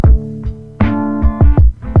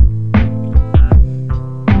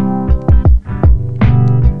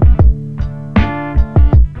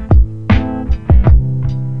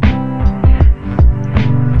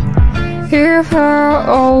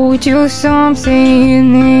told you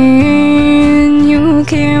something and you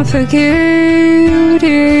can't forget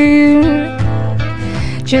it,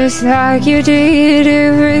 just like you did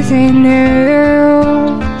everything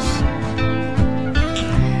else.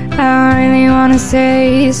 I really wanna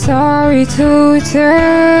say sorry to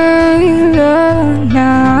Taylor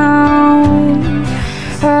now.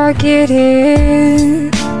 I get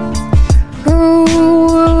it. Who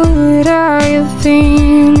would I have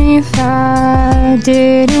been if I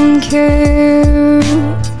didn't care?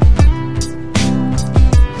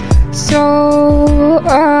 So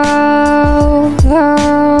I'll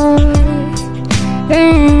lie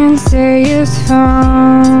and say it's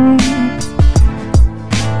fine,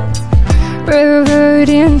 revert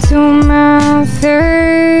into my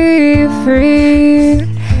favorite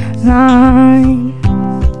line.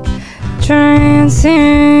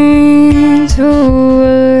 Transcend to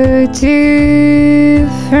a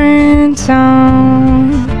different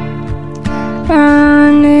town.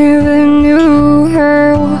 I never knew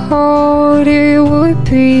how hard it would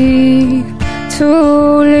be to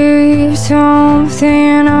leave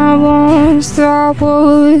something I once thought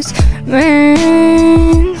was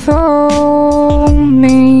meant for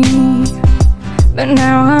me, but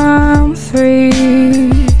now I'm free.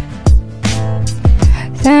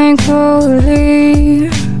 Thankfully,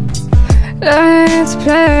 let's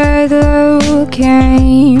play the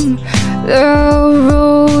game. The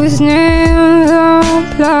rules never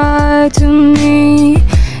apply to me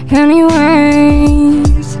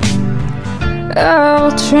anyways.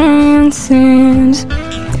 I'll transcend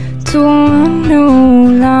to a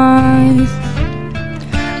new life,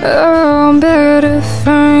 a better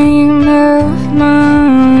frame of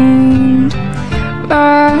mind.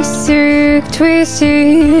 My sick,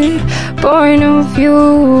 twisted point of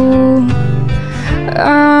view,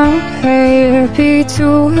 I'm happy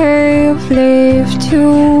to have left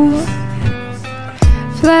you.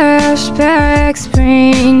 Flashbacks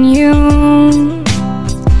bring you,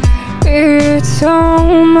 it's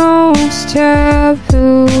almost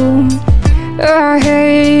taboo. I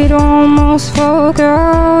hate almost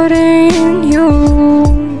forgotten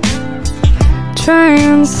you.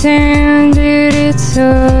 Transcended, it's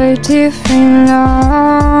a different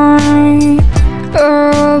life,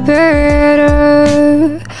 a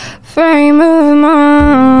better frame of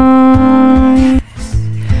mind.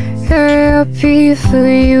 Happy for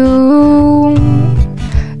you.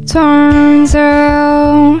 Turns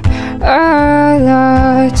out I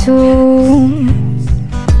lied to